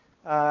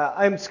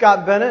I'm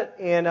Scott Bennett,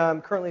 and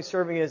I'm currently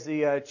serving as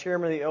the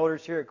chairman of the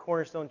elders here at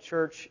Cornerstone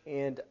Church,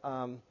 and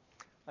I'm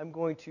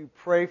going to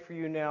pray for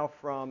you now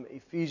from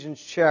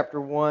Ephesians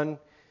chapter 1,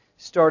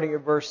 starting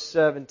at verse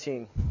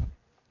 17.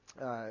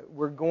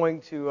 We're going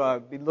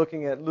to be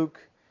looking at Luke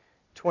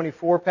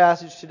 24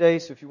 passage today,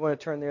 so if you want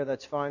to turn there,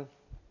 that's fine.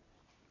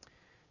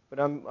 But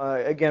I'm,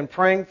 again,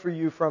 praying for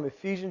you from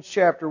Ephesians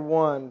chapter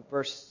 1,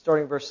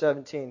 starting verse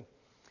 17.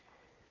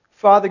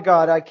 Father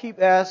God, I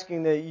keep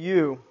asking that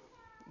you,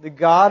 the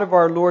God of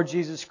our Lord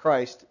Jesus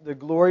Christ, the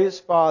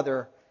glorious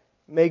Father,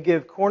 may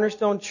give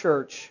Cornerstone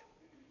Church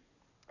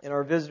and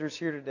our visitors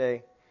here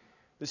today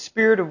the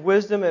spirit of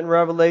wisdom and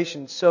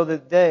revelation so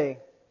that they,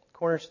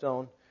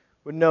 Cornerstone,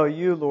 would know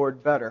you,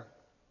 Lord, better.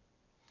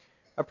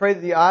 I pray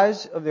that the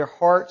eyes of their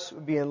hearts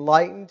would be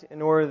enlightened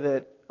in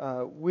order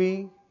that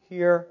we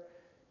here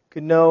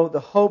could know the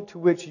hope to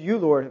which you,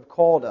 Lord, have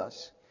called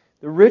us,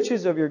 the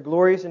riches of your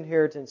glorious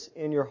inheritance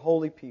in your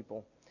holy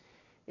people,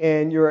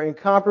 and your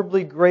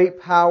incomparably great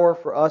power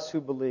for us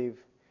who believe.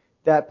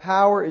 That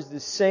power is the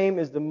same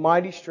as the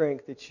mighty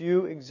strength that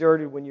you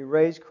exerted when you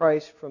raised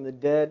Christ from the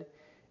dead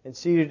and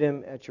seated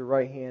Him at your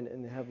right hand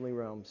in the heavenly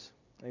realms.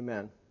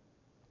 Amen.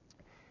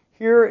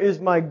 Here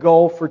is my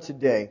goal for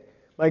today.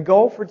 My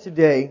goal for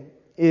today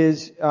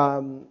is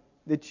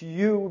that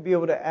you will be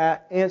able to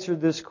answer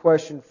this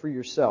question for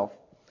yourself.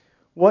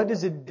 What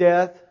does the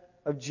death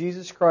of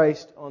Jesus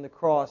Christ on the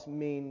cross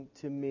mean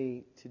to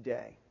me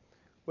today?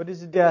 What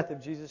does the death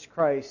of Jesus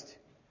Christ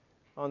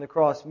on the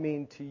cross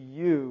mean to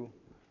you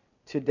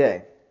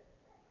today?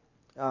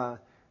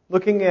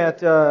 Looking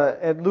at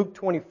Luke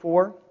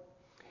 24,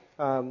 just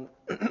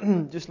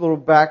a little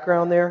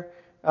background there.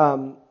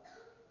 The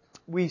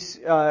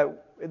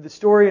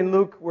story in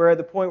Luke, we're at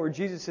the point where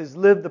Jesus has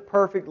lived the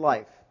perfect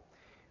life.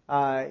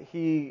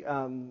 He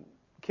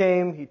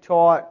came, He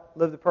taught,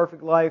 lived the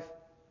perfect life.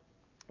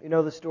 You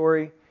know the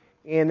story.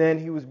 And then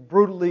He was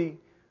brutally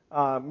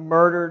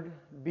murdered,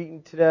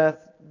 beaten to death,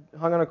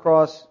 hung on a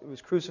cross,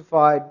 was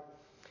crucified,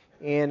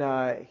 and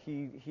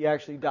he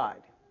actually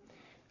died.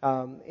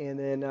 And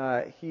then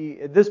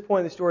at this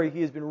point in the story,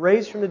 He has been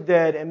raised from the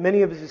dead, and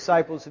many of His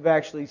disciples have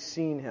actually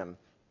seen Him.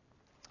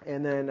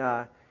 And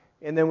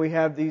then we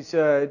have these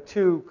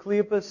two,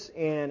 Cleopas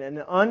and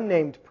an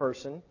unnamed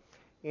person,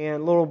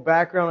 and a little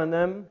background on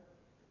them.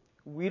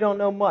 We don't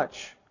know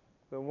much.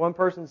 But one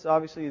person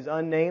obviously is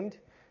unnamed.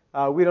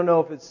 We don't know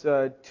if it's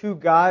two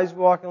guys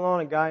walking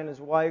along, a guy and his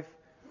wife.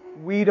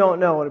 We don't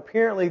know, and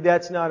apparently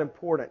that's not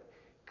important.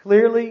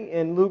 Clearly,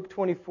 in Luke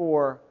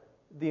 24,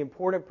 the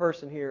important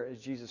person here is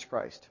Jesus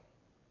Christ.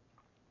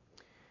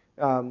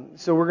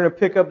 So we're going to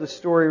pick up the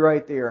story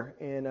right there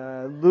in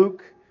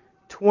Luke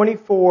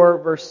 24,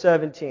 verse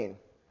 17.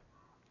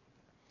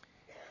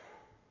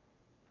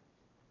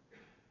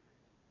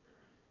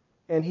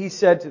 And He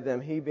said to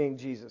them, He being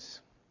Jesus,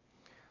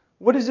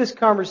 "What is this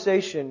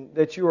conversation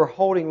that you are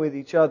holding with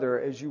each other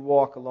as you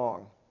walk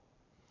along?"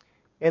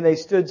 And they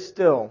stood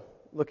still,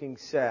 looking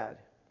sad.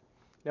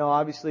 Now,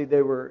 obviously,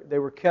 they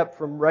were kept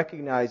from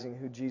recognizing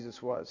who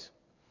Jesus was.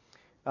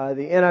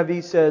 The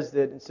NIV says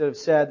that instead of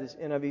sad, this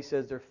NIV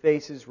says their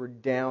faces were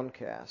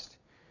downcast.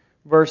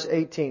 Verse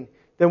 18.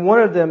 Then one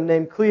of them,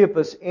 named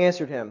Cleopas,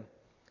 answered Him,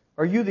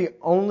 "Are you the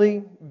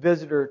only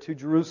visitor to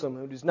Jerusalem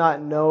who does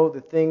not know the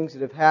things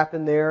that have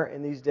happened there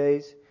in these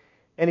days?"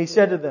 And He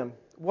said to them,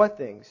 "What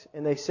things?"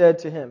 And they said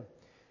to Him,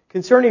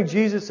 "Concerning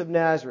Jesus of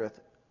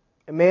Nazareth,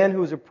 a man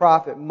who was a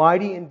prophet,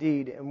 mighty in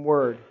deed and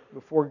word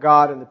before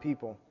God and the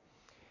people,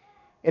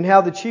 and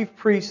how the chief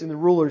priests and the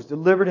rulers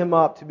delivered Him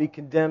up to be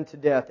condemned to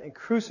death and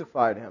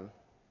crucified Him.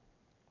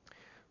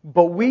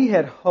 But we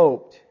had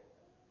hoped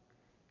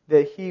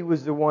that He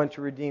was the one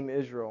to redeem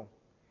Israel.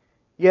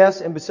 Yes,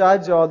 and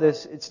besides all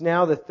this, it's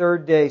now the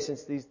third day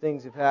since these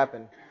things have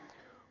happened.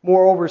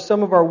 Moreover,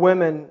 some of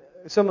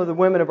the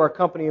women of our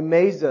company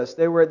amazed us.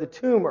 They were at the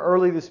tomb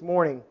early this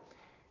morning.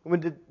 And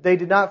when they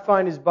did not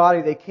find His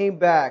body, they came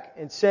back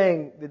and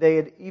saying that they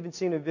had even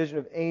seen a vision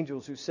of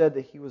angels who said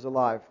that He was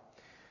alive.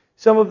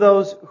 Some of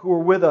those who were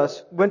with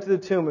us went to the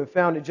tomb and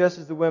found it just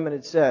as the women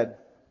had said,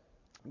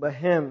 but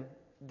Him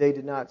they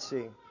did not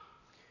see."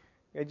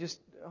 Okay, just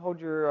hold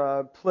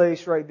your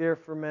place right there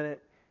for a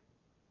minute.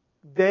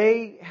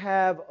 They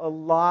have a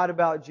lot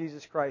about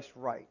Jesus Christ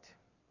right.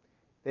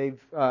 They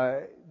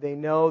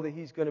know that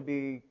He's going to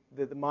be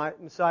that the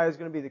Messiah is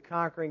going to be the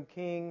conquering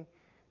King.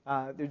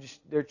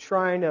 They're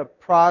trying to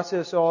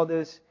process all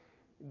this.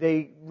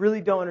 They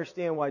really don't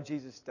understand why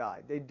Jesus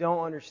died. They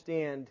don't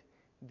understand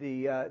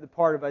the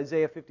part of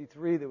Isaiah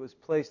 53 that was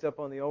placed up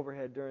on the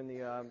overhead during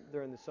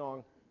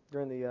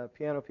the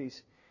piano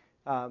piece.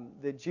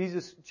 That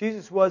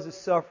Jesus was a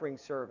suffering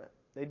servant.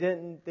 They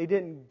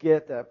didn't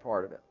get that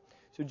part of it.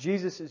 So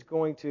Jesus is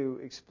going to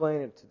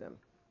explain it to them,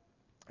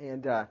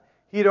 and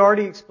He had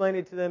already explained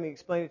it to them. He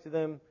explained it to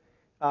them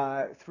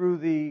through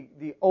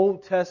the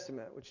Old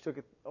Testament, which took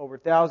over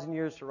 1,000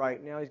 years to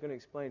write. Now He's going to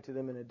explain it to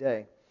them in a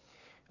day.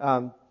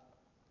 And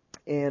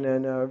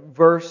in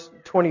verse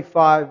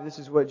 25, this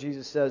is what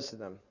Jesus says to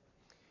them.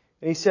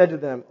 And He said to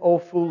them, "O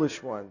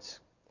foolish ones,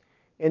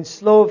 and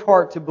slow of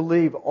heart to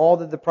believe all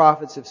that the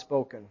prophets have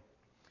spoken.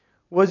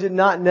 Was it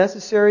not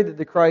necessary that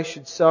the Christ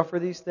should suffer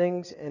these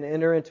things and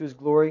enter into His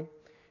glory?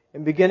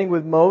 And beginning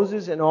with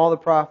Moses and all the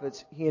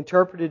prophets, He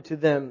interpreted to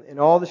them in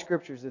all the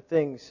Scriptures the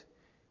things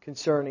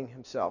concerning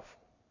Himself.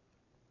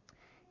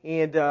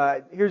 And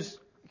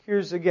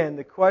here's again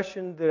the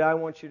question that I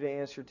want you to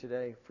answer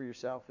today for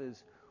yourself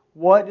is,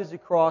 what does the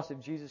cross of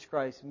Jesus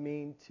Christ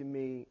mean to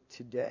me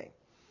today?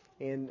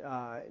 And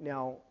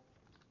now,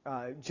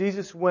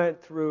 Jesus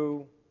went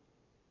through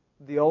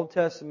the Old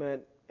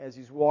Testament as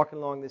He's walking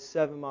along this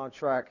 7-mile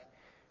track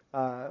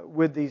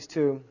with these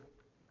two,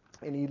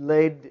 and He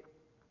laid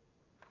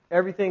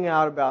everything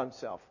out about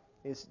Himself.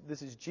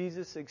 This is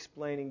Jesus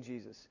explaining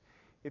Jesus.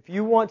 If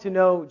you want to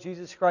know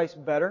Jesus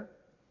Christ better,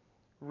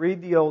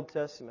 read the Old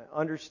Testament,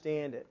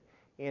 understand it.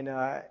 And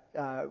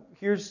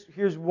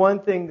here's one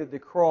thing that the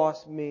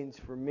cross means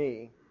for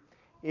me,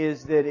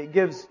 is that it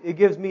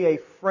gives me a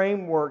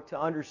framework to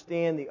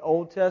understand the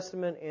Old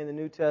Testament and the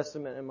New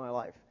Testament in my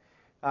life.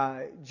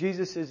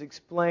 Jesus is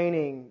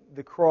explaining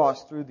the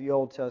cross through the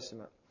Old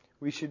Testament.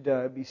 We should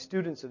be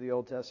students of the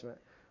Old Testament,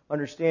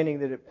 understanding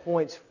that it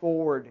points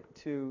forward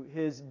to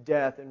His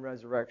death and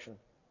resurrection.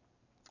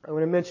 I'm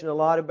going to mention a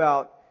lot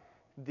about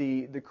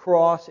the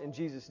cross and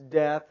Jesus'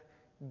 death,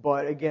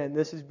 but again,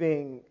 this is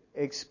being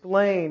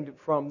explained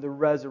from the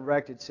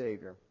resurrected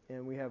Savior,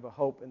 and we have a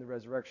hope in the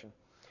resurrection.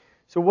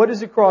 So what does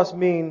the cross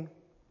mean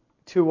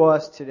to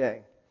us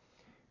today?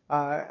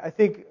 I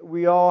think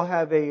we all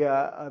have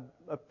a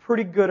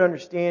pretty good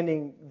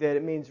understanding that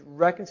it means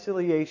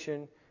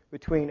reconciliation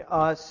between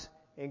us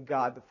and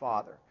God the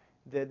Father.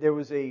 That there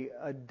was a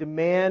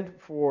demand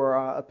for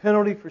a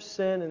penalty for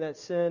sin, and that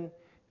sin,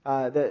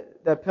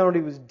 that penalty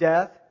was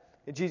death,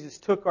 and Jesus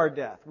took our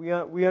death.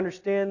 We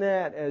understand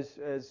that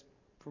as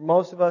for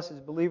most of us as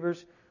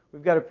believers,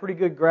 we've got a pretty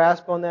good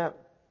grasp on that.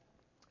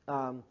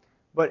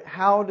 But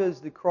how does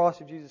the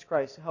cross of Jesus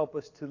Christ help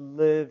us to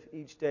live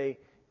each day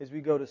as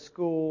we go to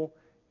school,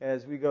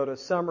 as we go to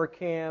summer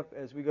camp,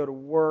 as we go to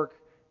work,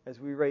 as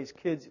we raise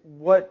kids?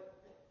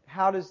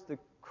 How does the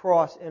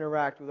cross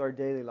interact with our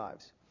daily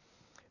lives?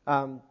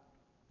 Well,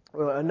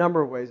 a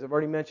number of ways. I've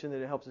already mentioned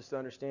that it helps us to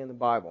understand the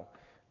Bible.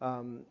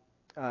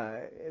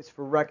 It's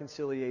for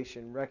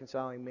reconciliation,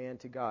 reconciling man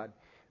to God.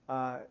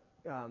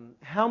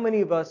 How many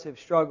of us have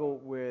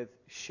struggled with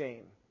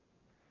shame?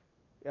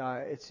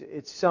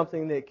 It's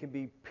something that can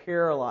be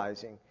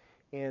paralyzing.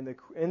 And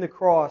in the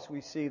cross,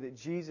 we see that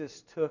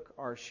Jesus took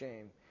our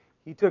shame.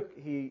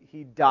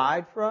 He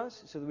died for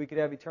us so that we could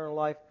have eternal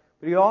life,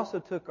 but He also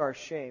took our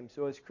shame.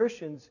 So as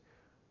Christians,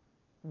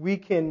 we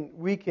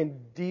can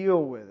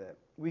deal with it.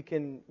 We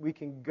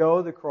can go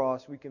to the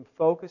cross. We can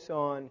focus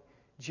on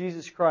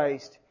Jesus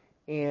Christ,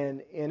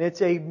 and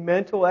it's a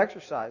mental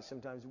exercise.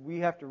 Sometimes we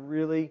have to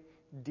really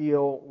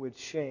deal with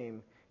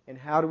shame. And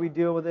how do we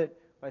deal with it?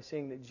 By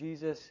saying that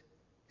Jesus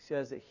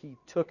says that He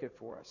took it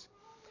for us.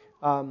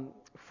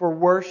 For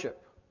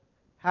worship,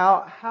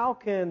 how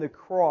can the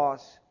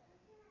cross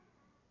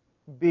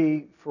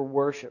be for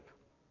worship?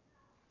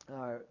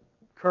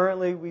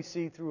 Currently, we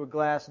see through a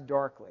glass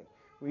darkly.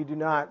 We do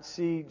not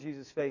see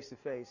Jesus face to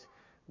face.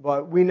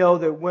 But we know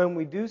that when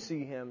we do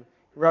see Him,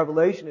 in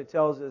Revelation it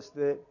tells us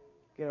that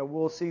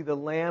we'll see the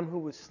Lamb who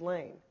was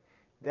slain.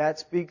 That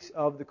speaks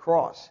of the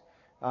cross.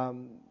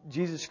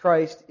 Jesus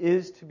Christ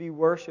is to be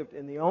worshipped,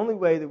 and the only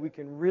way that we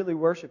can really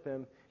worship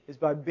Him is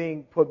by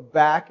being put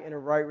back in a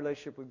right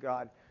relationship with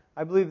God.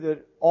 I believe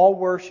that all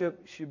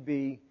worship should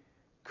be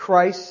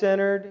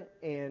Christ-centered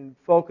and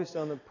focused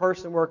on the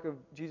person and work of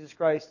Jesus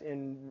Christ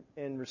and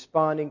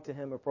responding to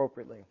Him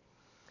appropriately.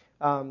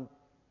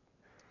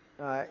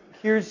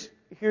 Here's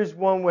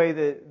one way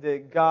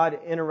that God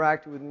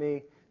interacted with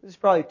me. This is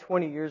probably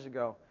 20 years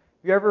ago.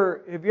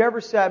 Have you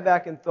ever sat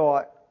back and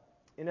thought,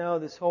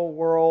 this whole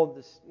world,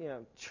 this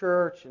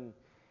church and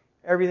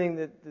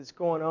everything that's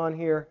going on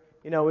here,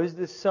 is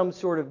this some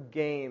sort of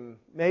game?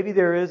 Maybe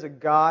there is a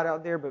God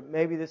out there, but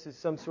maybe this is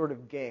some sort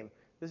of game.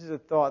 This is a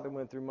thought that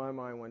went through my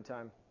mind one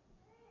time.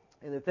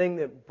 And the thing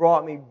that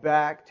brought me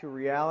back to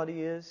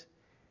reality is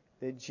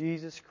that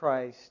Jesus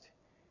Christ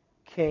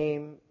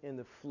came in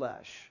the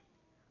flesh,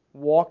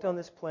 walked on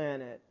this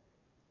planet,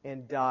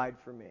 and died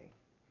for me.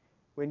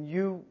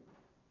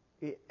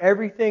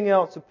 Everything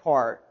else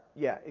apart,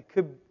 yeah, it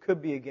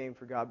could be a game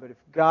for God, but if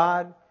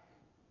God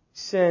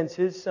sends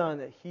His Son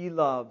that He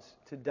loves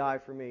to die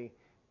for me,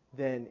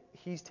 then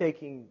He's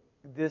taking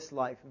this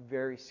life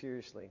very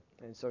seriously,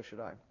 and so should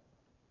I.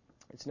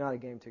 It's not a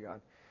game to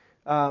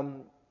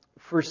God.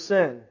 For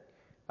sin,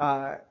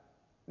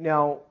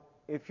 now,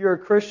 if you're a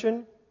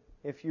Christian,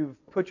 if you've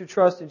put your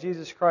trust in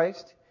Jesus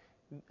Christ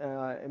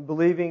and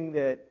believing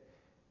that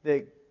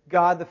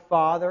God the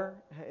Father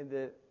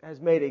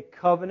has made a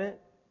covenant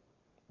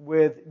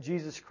with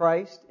Jesus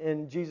Christ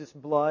in Jesus'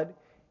 blood,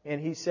 and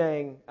He's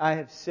saying, I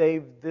have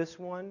saved this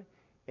one,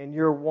 and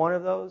you're one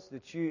of those,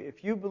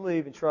 if you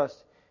believe and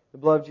trust the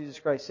blood of Jesus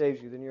Christ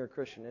saves you, then you're a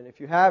Christian. And if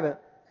you haven't,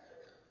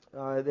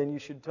 then you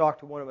should talk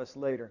to one of us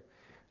later.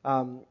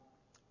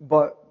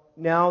 But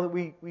now that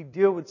we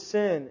deal with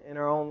sin in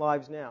our own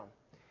lives now,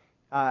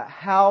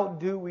 How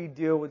do we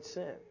deal with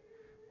sin?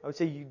 I would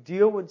say you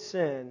deal with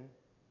sin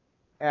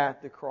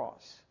at the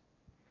cross.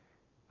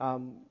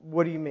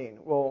 What do you mean?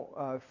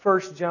 Well,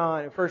 1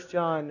 John,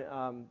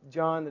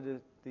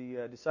 John,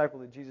 the disciple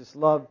that Jesus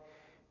loved,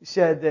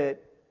 said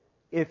that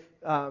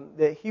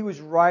that he was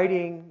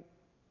writing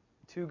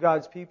to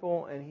God's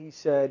people, and he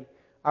said,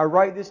 "I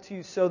write this to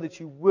you so that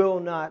you will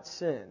not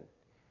sin."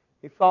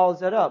 He follows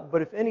that up.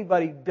 But if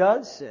anybody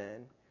does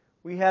sin,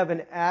 we have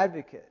an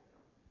advocate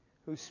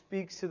who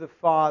speaks to the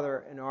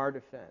Father in our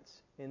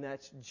defense, and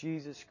that's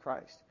Jesus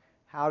Christ.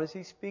 How does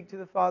he speak to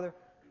the Father?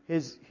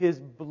 His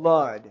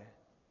blood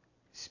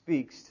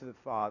speaks to the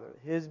Father.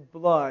 His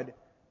blood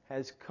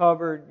has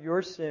covered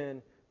your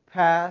sin,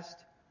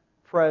 past,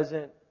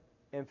 present,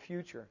 and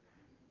future.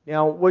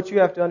 Now, what you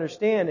have to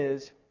understand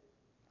is,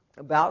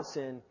 about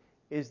sin,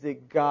 is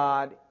that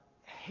God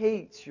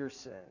hates your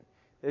sin.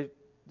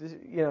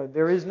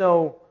 There is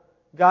no,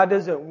 God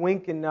doesn't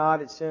wink and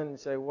nod at sin and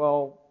say,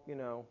 well,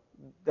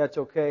 that's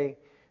okay.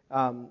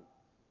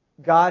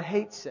 God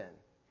hates sin,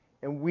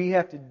 and we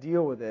have to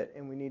deal with it,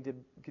 and we need to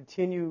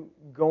continue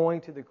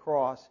going to the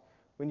cross.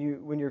 When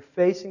you're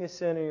facing a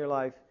sin in your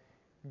life,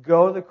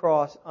 go to the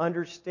cross,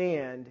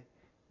 understand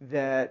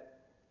that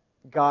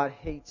God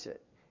hates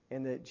it,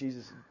 and that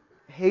Jesus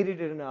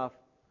hated it enough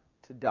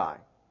to die.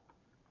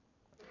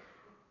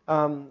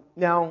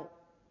 Now,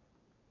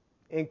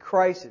 in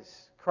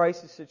crisis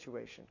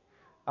situation,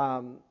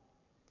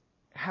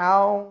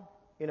 how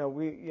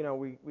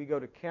we go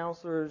to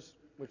counselors,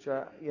 which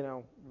there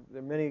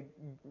are many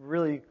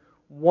really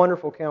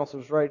wonderful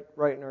counselors right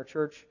in our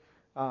church.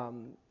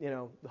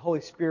 The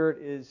Holy Spirit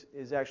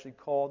is actually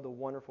called the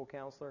Wonderful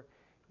Counselor.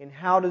 And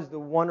how does the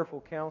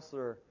Wonderful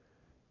Counselor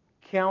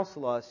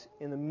counsel us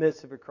in the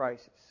midst of a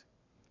crisis?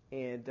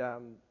 And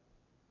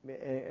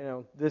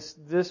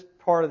this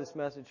part of this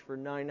message for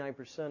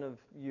 99% of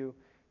you,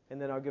 and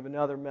then I'll give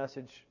another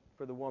message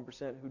for the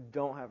 1% who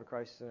don't have a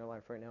crisis in their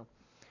life right now.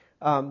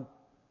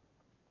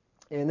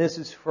 And this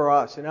is for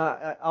us. And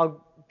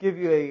I'll give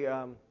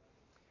you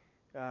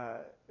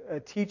a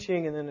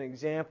teaching and then an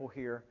example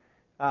here.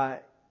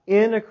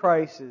 In a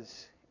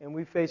crisis, and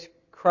we face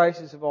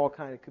crises of all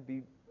kinds. It could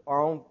be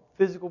our own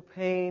physical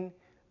pain,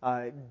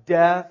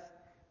 death,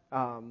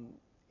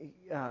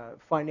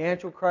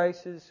 financial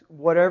crisis,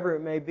 whatever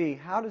it may be.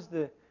 How does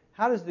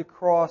the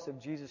cross of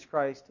Jesus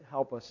Christ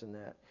help us in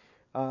that?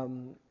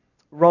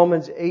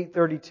 Romans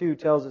 8:32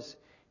 tells us,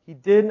 He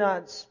did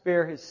not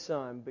spare His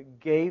Son, but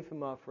gave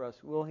Him up for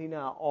us. Will He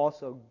not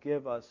also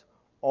give us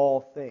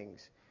all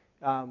things?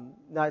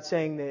 Not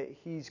saying that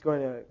He's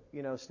going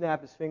to,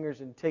 snap His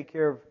fingers and take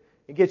care of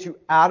and get you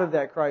out of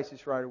that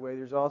crisis right away.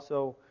 There's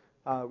also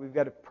we've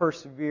got to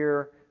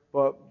persevere,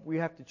 but we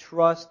have to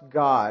trust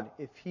God.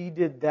 If He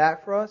did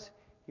that for us,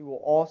 He will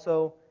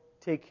also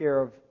take care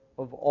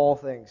of all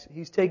things.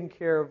 He's taken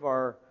care of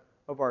our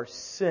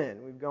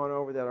sin. We've gone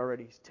over that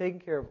already. He's taken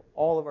care of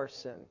all of our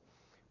sin.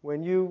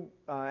 When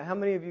how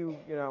many of you,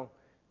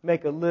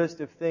 make a list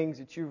of things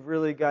that you've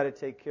really got to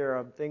take care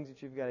of, things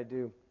that you've got to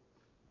do?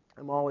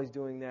 I'm always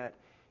doing that.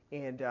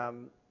 And,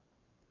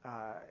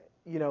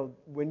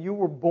 when you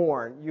were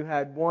born, you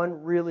had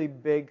one really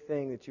big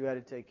thing that you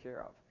had to take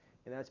care of,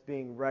 and that's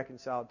being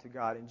reconciled to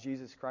God. And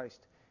Jesus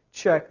Christ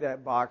checked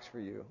that box for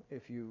you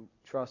if you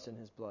trust in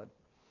His blood.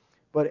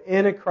 But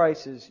in a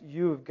crisis,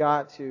 you have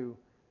got to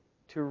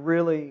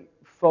really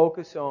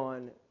focus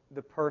on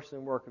the person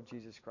and work of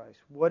Jesus Christ.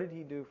 What did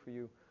He do for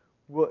you?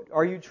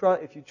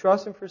 If you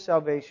trust Him for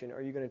salvation,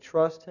 are you going to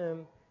trust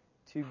Him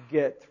to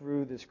get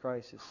through this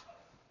crisis?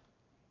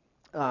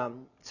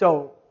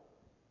 So,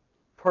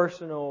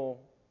 personal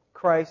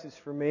crisis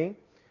for me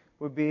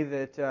would be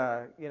that,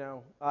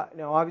 now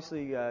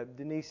obviously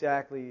Denise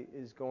Ackley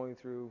is going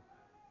through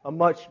a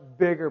much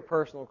bigger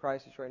personal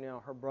crisis right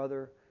now. Her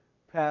brother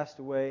passed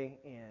away,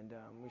 and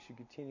we should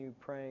continue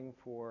praying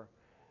for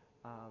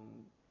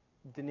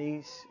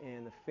Denise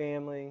and the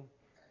family,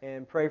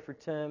 and pray for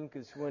Tim,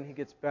 because when he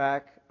gets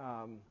back,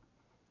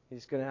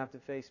 he's going to have to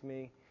face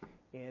me.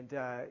 And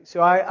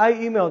so I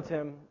emailed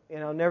Tim,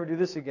 and I'll never do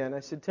this again. I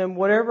said, Tim,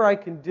 whatever I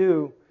can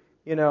do,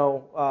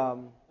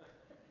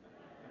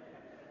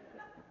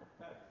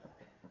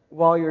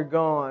 while you're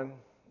gone.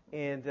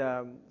 And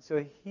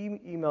so he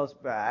emails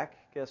back,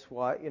 guess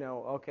what?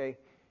 Okay,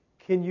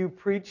 can you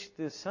preach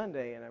this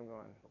Sunday? And I'm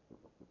going,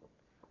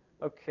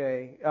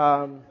 okay.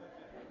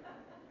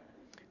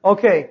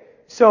 Okay,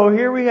 so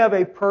here we have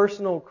a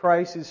personal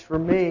crisis for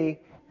me,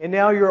 and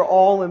now you're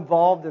all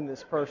involved in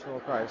this personal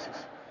crisis.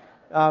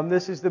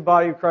 This is the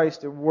body of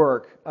Christ at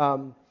work.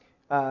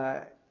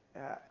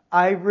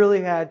 I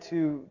really had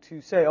to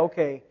say,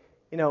 okay,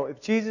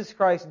 if Jesus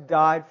Christ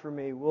died for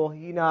me, will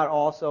He not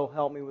also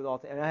help me with all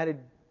things? And I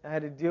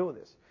had to deal with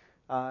this.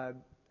 I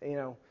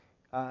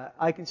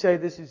can say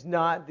this is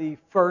not the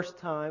first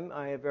time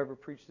I have ever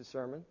preached a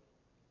sermon.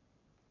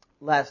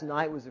 Last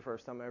night was the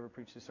first time I ever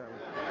preached a sermon.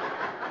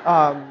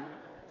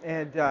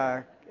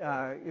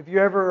 If you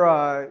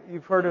ever,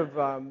 you've heard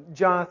of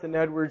Jonathan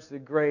Edwards, the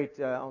great,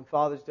 on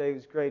Father's Day, he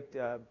was great.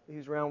 He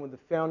was around with the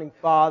Founding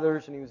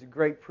Fathers, and he was a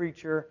great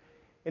preacher.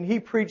 And he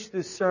preached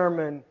this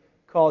sermon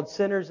called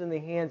Sinners in the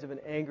Hands of an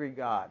Angry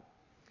God.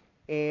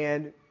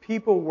 And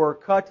people were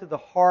cut to the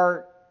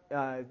heart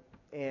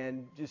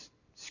and just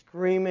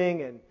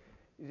screaming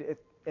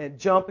and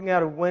jumping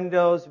out of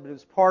windows. But it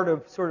was part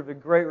of sort of a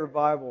great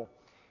revival.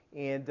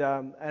 And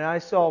I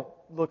saw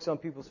looks on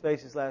people's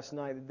faces last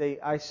night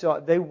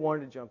that they wanted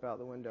to jump out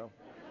the window.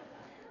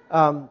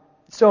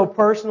 So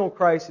personal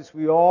crisis,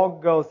 we all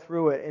go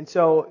through it. And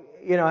so,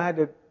 I had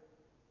to,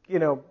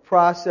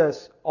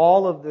 process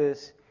all of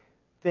this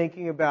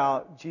thinking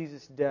about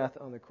Jesus' death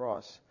on the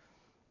cross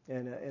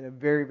in a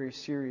very, very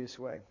serious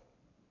way.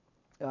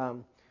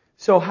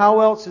 So how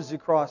else does the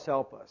cross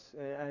help us?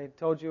 I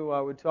told you I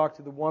would talk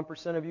to the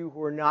 1% of you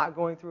who are not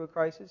going through a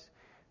crisis.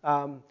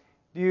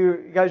 Do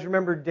you guys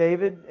remember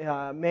David,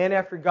 man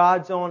after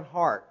God's own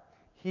heart?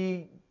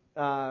 He,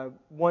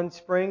 one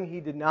spring,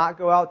 he did not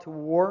go out to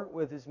war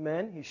with his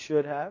men. He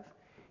should have.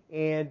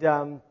 And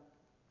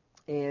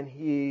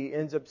he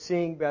ends up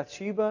seeing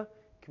Bathsheba,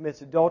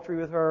 commits adultery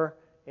with her,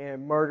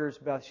 and murders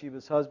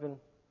Bathsheba's husband.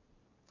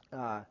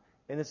 And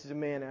this is a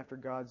man after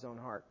God's own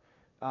heart.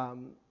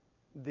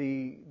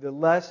 The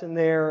lesson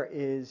there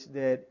is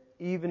that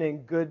even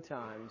in good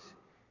times,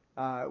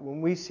 when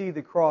we see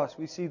the cross,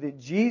 we see that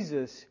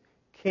Jesus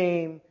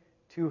came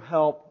to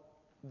help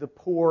the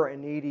poor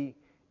and needy,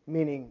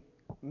 meaning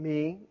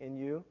me and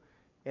you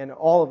and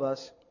all of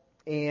us.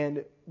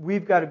 And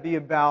we've got to be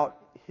about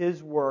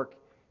His work.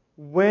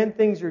 When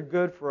things are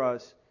good for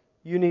us,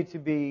 you need to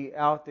be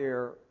out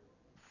there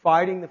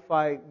fighting the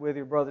fight with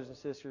your brothers and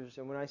sisters.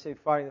 And when I say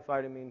fighting the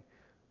fight, I mean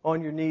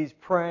on your knees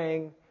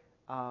praying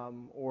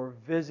or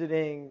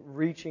visiting,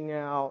 reaching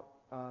out.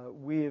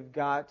 We have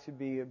got to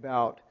be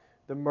about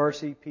the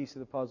mercy piece of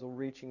the puzzle,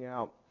 reaching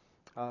out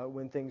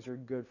when things are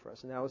good for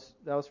us. And that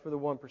was for the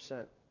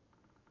 1%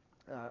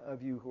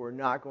 of you who are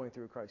not going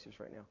through a crisis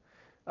right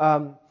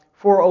now.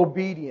 For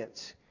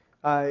obedience.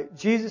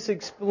 Jesus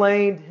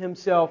explained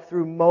Himself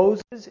through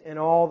Moses and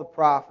all the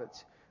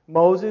prophets.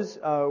 Moses,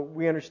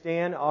 we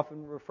understand,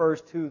 often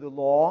refers to the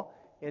law,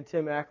 and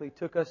Tim Ackley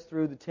took us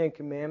through the Ten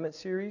Commandments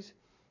series.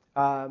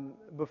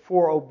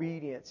 Before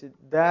obedience.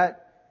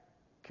 That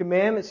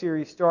commandment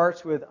series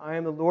starts with, I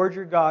am the Lord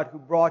your God who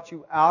brought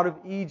you out of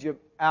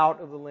Egypt,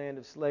 out of the land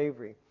of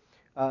slavery.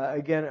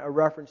 Again, a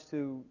reference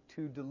to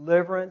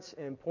deliverance,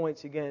 and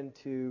points again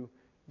to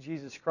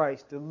Jesus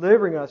Christ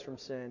delivering us from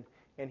sin,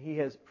 and He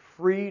has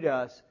freed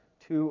us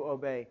to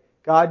obey.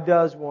 God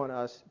does want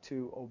us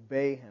to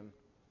obey Him.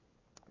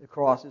 The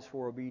cross is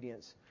for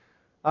obedience.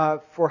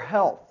 For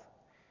health.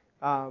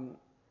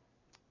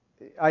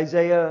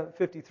 Isaiah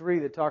 53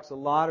 that talks a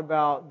lot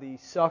about the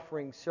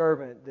suffering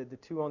servant that the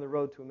two on the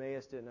road to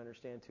Emmaus didn't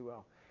understand too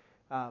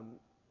well.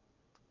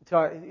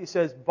 He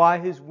says, by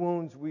His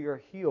wounds we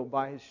are healed.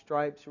 By His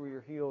stripes we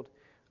are healed.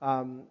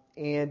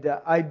 And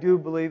I do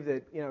believe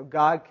that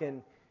God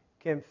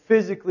can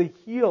physically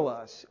heal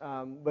us.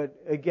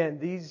 But again,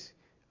 these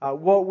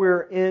what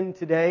we're in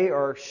today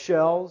are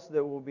shells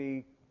that will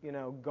be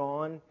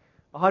gone.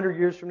 100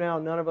 years from now,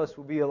 none of us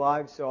will be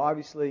alive. So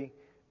obviously,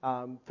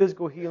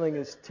 physical healing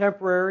is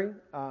temporary,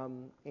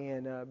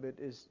 but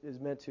is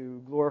meant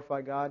to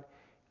glorify God.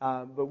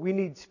 But we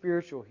need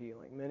spiritual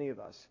healing. Many of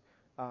us.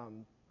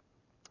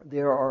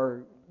 There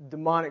are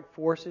demonic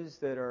forces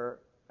that are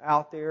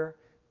out there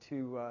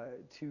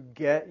to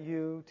get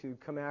you, to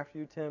come after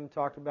you. Tim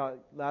talked about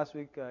last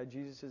week.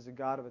 Jesus is a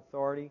God of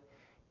authority,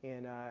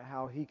 and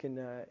how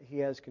He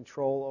has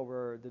control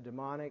over the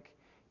demonic,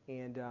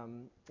 and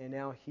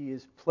now He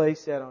has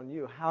placed that on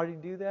you. How did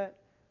He do that?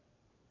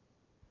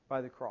 By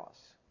the cross,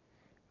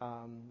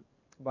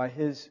 by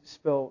His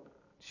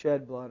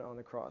shed blood on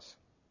the cross.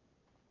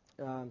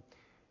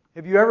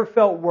 Have you ever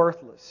felt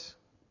worthless?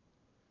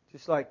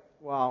 Just like,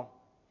 wow,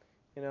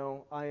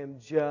 I am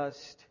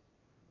just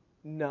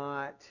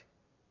not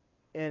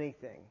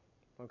anything.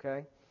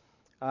 Okay,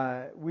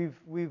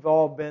 we've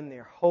all been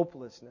there.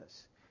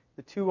 Hopelessness.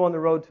 The two on the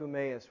road to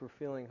Emmaus were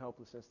feeling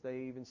hopelessness. They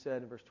even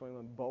said in verse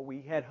 21, "But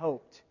we had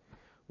hoped."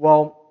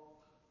 Well,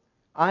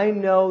 I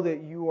know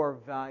that you are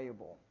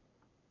valuable.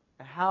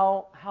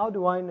 How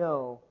do I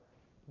know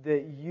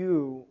that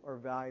you are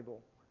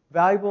valuable?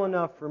 Valuable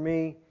enough for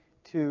me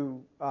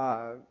to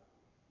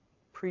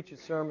preach a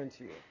sermon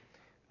to you,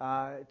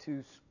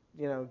 to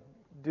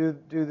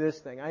do this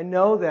thing. I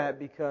know that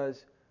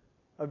because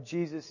of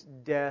Jesus'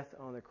 death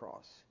on the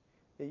cross.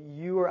 That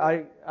you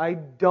are. I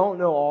don't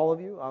know all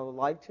of you. I would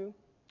like to,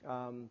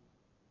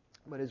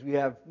 but as we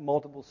have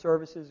multiple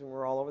services and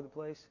we're all over the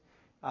place,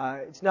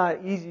 it's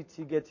not easy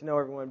to get to know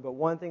everyone. But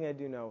one thing I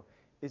do know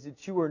is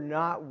that you are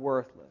not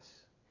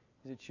worthless,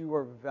 is that you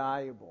are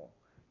valuable,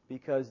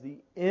 because the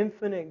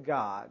infinite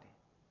God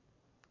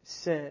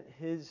sent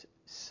His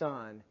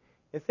Son.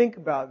 And think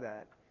about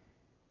that.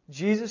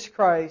 Jesus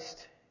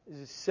Christ is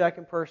the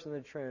second person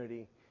of the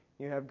Trinity.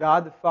 You have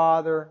God the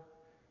Father,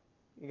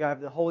 you have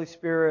the Holy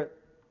Spirit,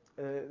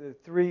 the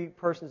three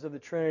persons of the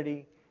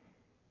Trinity.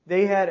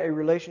 They had a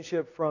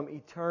relationship from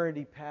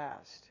eternity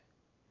past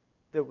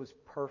that was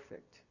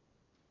perfect.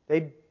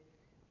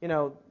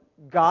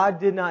 God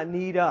did not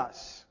need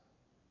us.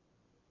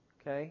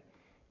 Okay?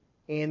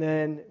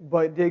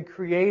 But did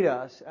create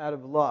us out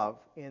of love.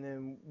 And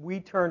then we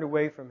turned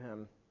away from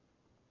Him.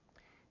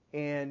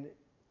 And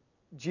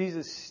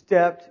Jesus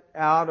stepped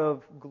out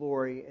of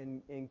glory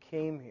and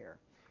came here.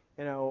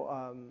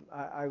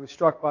 I was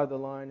struck by the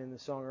line in the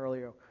song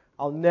earlier.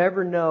 I'll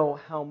never know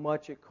how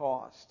much it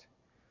cost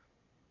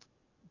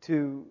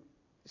to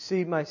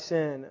see my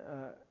sin.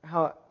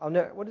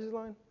 What is the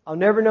line? I'll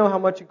never know how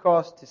much it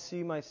cost to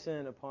see my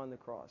sin upon the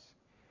cross.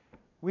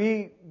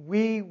 We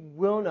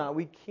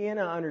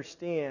cannot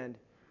understand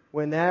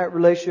when that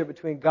relationship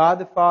between God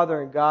the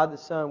Father and God the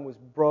Son was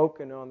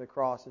broken on the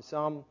cross. And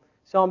Psalm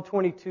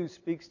 22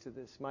 speaks to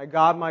this. My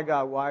God,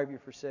 why have you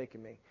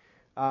forsaken me?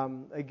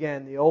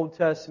 Again, the Old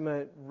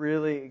Testament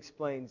really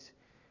explains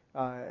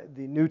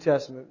the New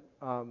Testament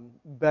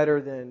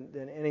better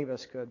than any of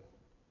us could.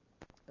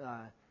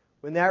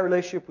 When that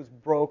relationship was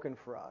broken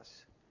for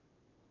us,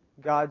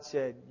 God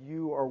said,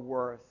 you are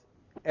worth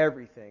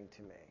everything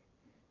to me.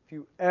 If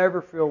you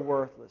ever feel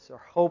worthless or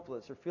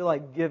hopeless or feel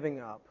like giving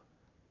up,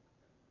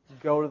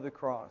 go to the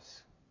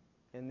cross.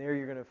 And there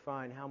you're going to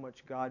find how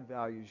much God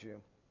values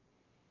you.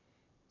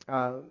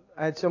 I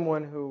had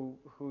someone who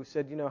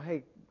said,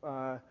 hey,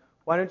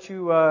 why don't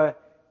you,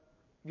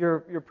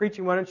 you're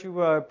preaching, why don't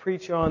you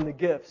preach on the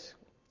gifts?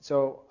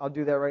 So I'll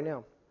do that right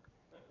now.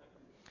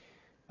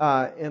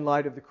 In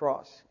light of the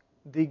cross.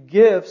 The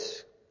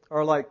gifts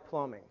are like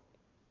plumbing.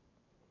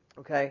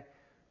 Okay?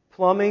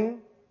 Plumbing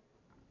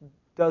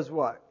does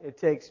what? It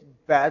takes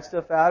bad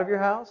stuff out of your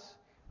house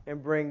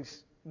and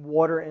brings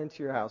water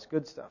into your house.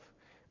 Good stuff.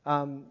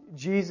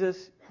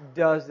 Jesus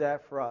does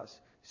that for us.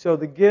 So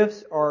the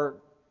gifts are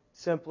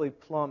simply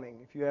plumbing.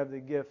 If you have the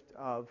gift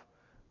of,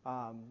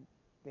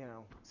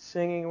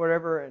 singing or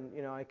whatever,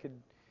 and, I could,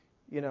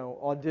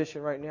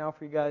 audition right now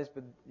for you guys,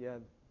 but yeah,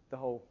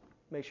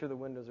 make sure the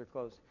windows are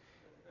closed.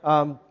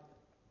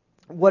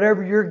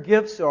 Whatever your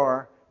gifts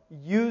are,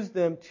 use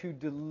them to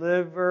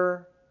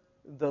deliver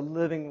the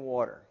living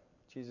water,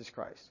 Jesus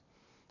Christ.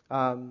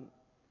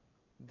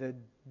 The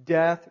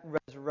death,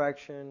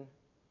 resurrection,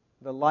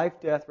 the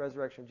life, death,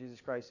 resurrection of Jesus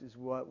Christ is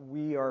what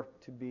we are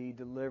to be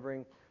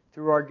delivering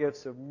through our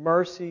gifts of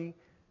mercy,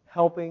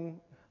 helping,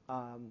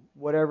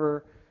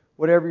 whatever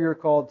you're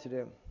called to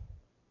do.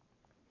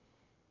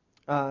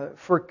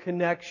 For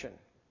connection.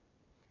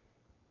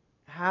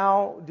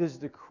 How does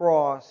the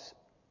cross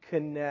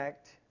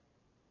connect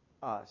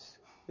us?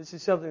 This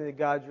is something that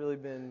God's really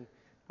been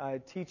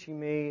teaching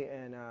me,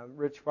 and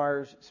Rich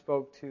Fires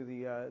spoke to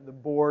the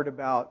board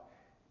about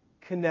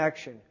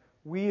connection.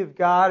 We have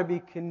got to be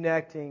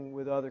connecting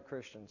with other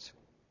Christians.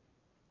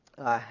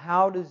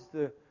 How does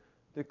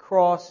the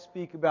cross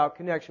speak about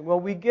connection? Well,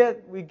 we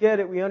get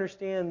it. We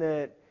understand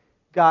that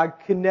God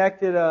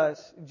connected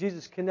us,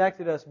 Jesus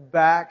connected us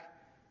back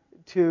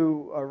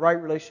to a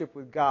right relationship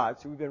with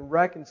God. So we've been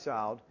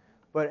reconciled.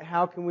 But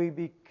how can we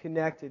be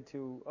connected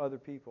to other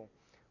people?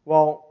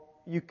 Well,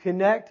 you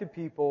connect to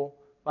people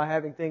by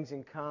having things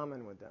in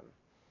common with them.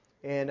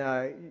 And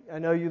I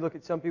know you look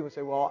at some people and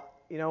say, well,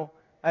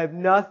 I have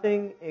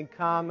nothing in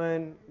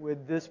common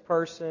with this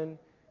person.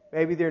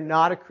 Maybe they're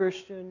not a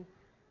Christian,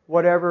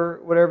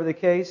 whatever the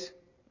case.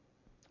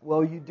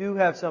 Well, you do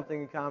have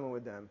something in common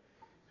with them.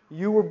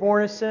 You were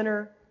born a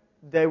sinner.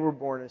 They were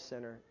born a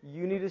sinner.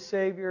 You need a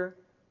Savior.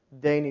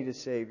 They need a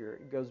Savior.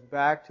 It goes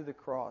back to the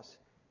cross.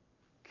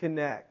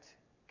 Connect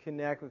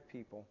with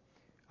people.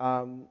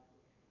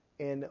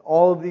 In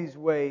all of these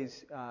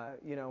ways,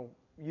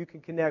 you can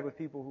connect with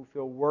people who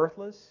feel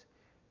worthless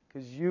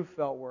because you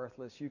felt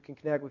worthless. You can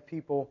connect with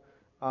people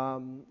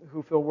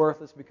who feel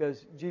worthless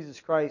because Jesus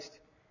Christ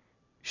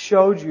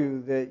showed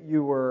you that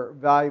you were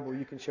valuable.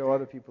 You can show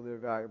other people that are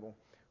valuable.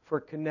 For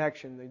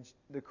connection,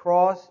 the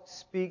cross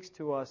speaks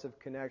to us of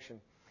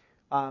connection.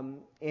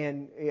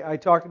 And I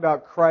talked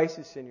about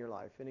crisis in your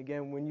life. And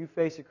again, when you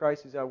face a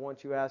crisis, I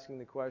want you asking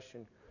the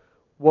question,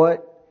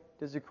 what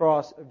does the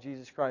cross of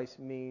Jesus Christ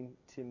mean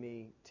to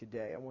me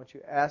today? I want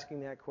you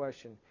asking that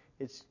question.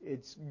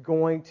 It's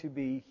going to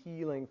be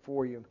healing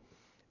for you.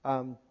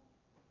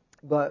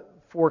 But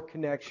for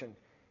connection,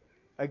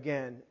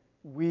 again,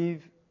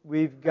 we've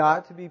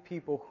got to be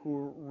people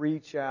who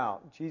reach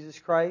out. Jesus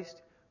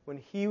Christ, when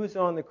He was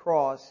on the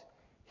cross,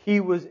 He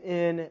was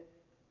in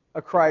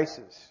a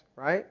crisis,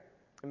 right?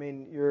 I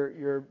mean,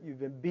 you've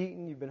been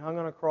beaten, you've been hung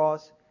on a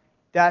cross.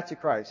 That's a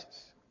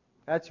crisis.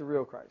 That's a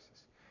real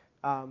crisis.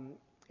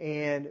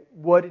 And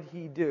what did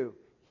He do?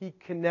 He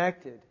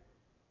connected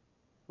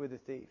with a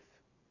thief.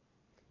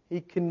 He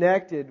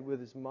connected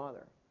with his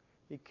mother.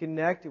 He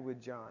connected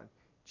with John.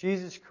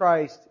 Jesus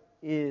Christ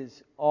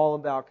is all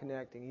about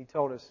connecting. He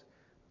told us,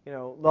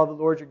 love the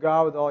Lord your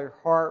God with all your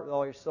heart, with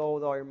all your soul,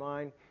 with all your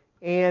mind.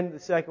 And the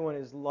second one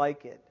is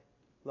like it.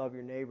 Love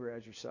your neighbor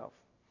as yourself.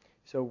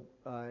 So,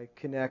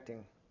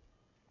 connecting.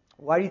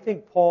 Why do you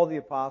think Paul the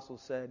Apostle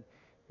said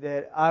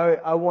that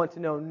I want to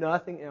know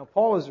nothing?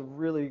 Paul was a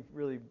really,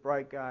 really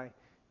bright guy,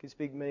 could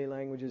speak many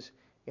languages.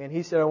 And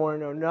he said, I want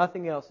to know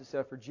nothing else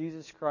except for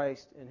Jesus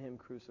Christ and Him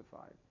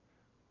crucified.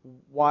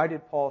 Why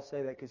did Paul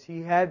say that? Because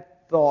he had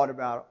thought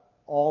about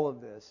all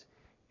of this,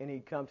 and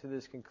he'd come to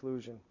this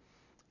conclusion.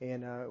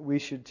 And we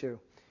should too.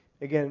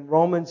 Again,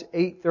 Romans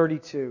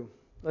 8:32.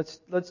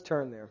 Let's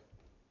turn there.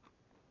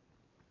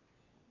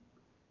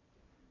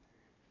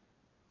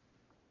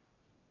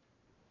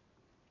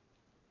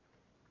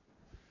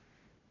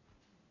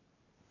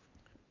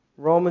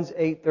 Romans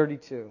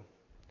 8:32.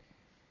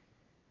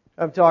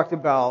 I've talked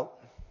about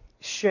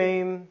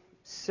shame,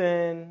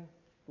 sin,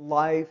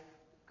 life,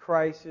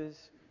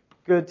 crisis,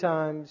 good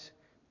times,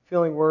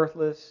 feeling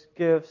worthless,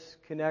 gifts,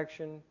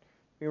 connection,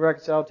 being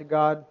reconciled to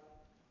God.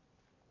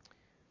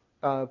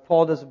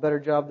 Paul does a better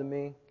job than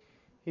me.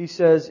 He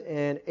says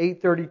in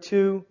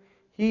 8:32,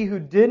 He who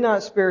did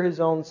not spare His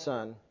own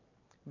Son,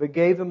 but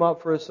gave Him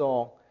up for us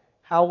all,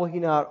 how will He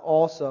not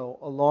also,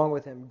 along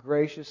with Him,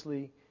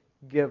 graciously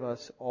give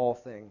us all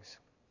things?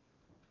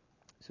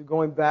 So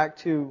going back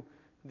to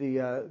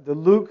the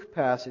Luke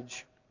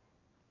passage,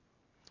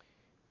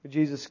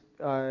 Jesus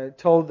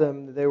told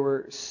them that they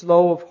were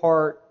slow of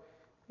heart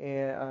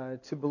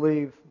and to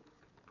believe.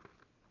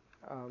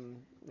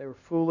 They were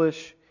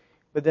foolish.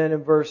 But then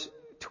in verse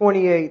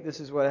 28,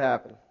 this is what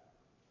happened.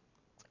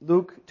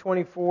 Luke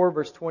 24,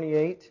 verse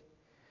 28.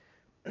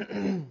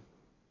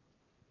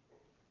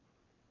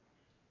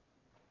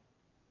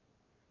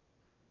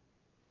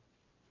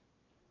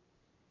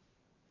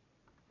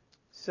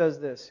 Says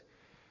this.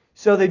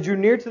 So they drew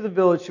near to the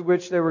village to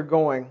which they were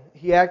going.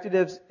 He acted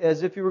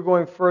as if he were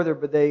going further,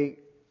 but they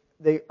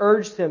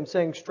urged him,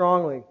 saying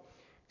strongly,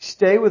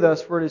 Stay with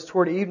us, for it is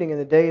toward evening,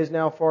 and the day is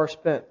now far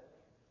spent.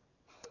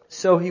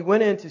 So he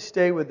went in to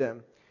stay with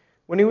them.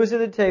 When he was at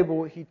the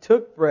table, he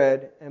took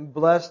bread and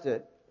blessed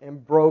it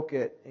and broke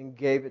it and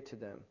gave it to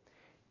them.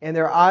 And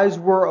their eyes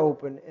were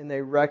opened, and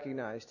they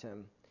recognized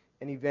him,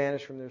 and he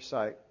vanished from their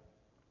sight.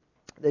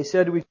 They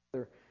said to each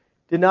other,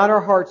 Did not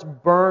our hearts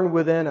burn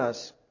within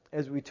us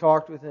as he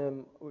talked with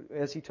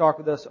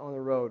us on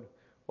the road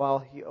while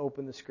he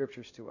opened the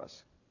Scriptures to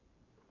us?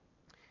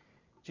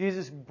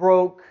 Jesus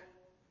broke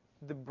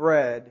the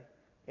bread,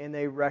 and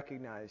they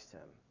recognized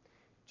him.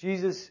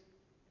 Jesus,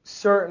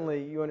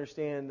 certainly you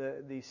understand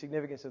the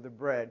significance of the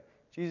bread.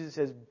 Jesus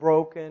has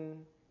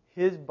broken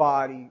His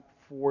body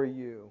for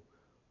you.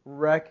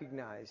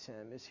 Recognize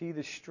Him. Is He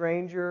the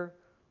stranger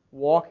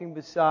walking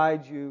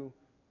beside you,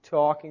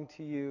 talking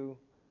to you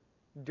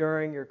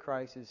during your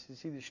crisis?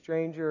 Is He the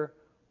stranger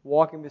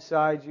walking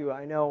beside you?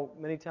 I know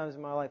many times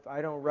in my life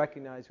I don't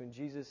recognize when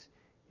Jesus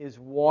is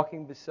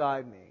walking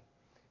beside me,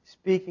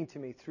 speaking to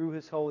me through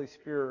His Holy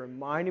Spirit,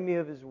 reminding me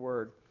of His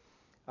Word.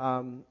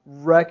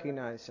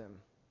 Recognize Him.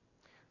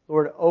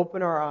 Lord,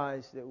 open our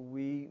eyes that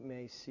we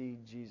may see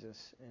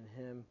Jesus and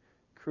Him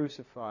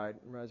crucified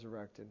and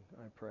resurrected,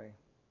 I pray.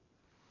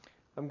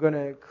 I'm going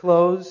to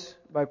close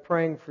by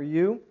praying for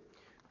you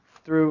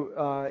through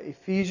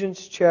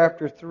Ephesians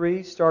chapter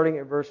 3, starting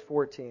at verse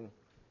 14.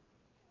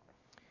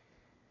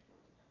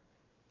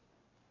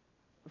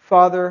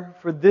 Father,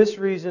 for this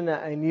reason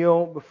I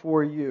kneel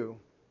before you,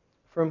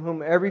 from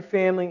whom every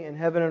family in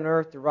heaven and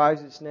earth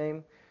derives its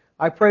name.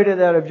 I pray that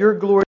out of your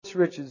glorious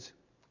riches,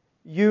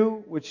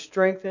 you would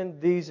strengthen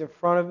these in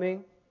front of me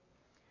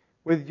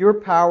with your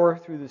power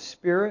through the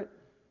Spirit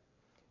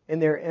in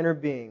their inner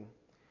being,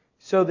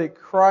 so that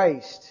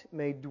Christ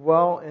may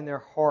dwell in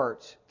their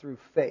hearts through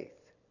faith.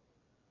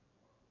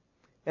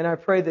 And I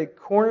pray that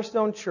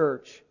Cornerstone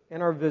Church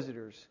and our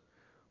visitors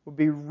will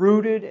be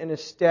rooted and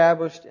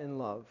established in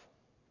love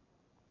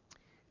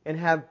and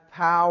have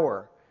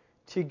power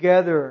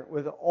together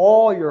with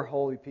all your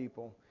holy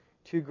people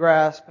to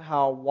grasp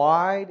how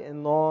wide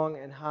and long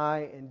and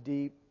high and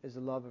deep is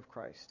the love of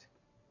Christ.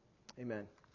 Amen.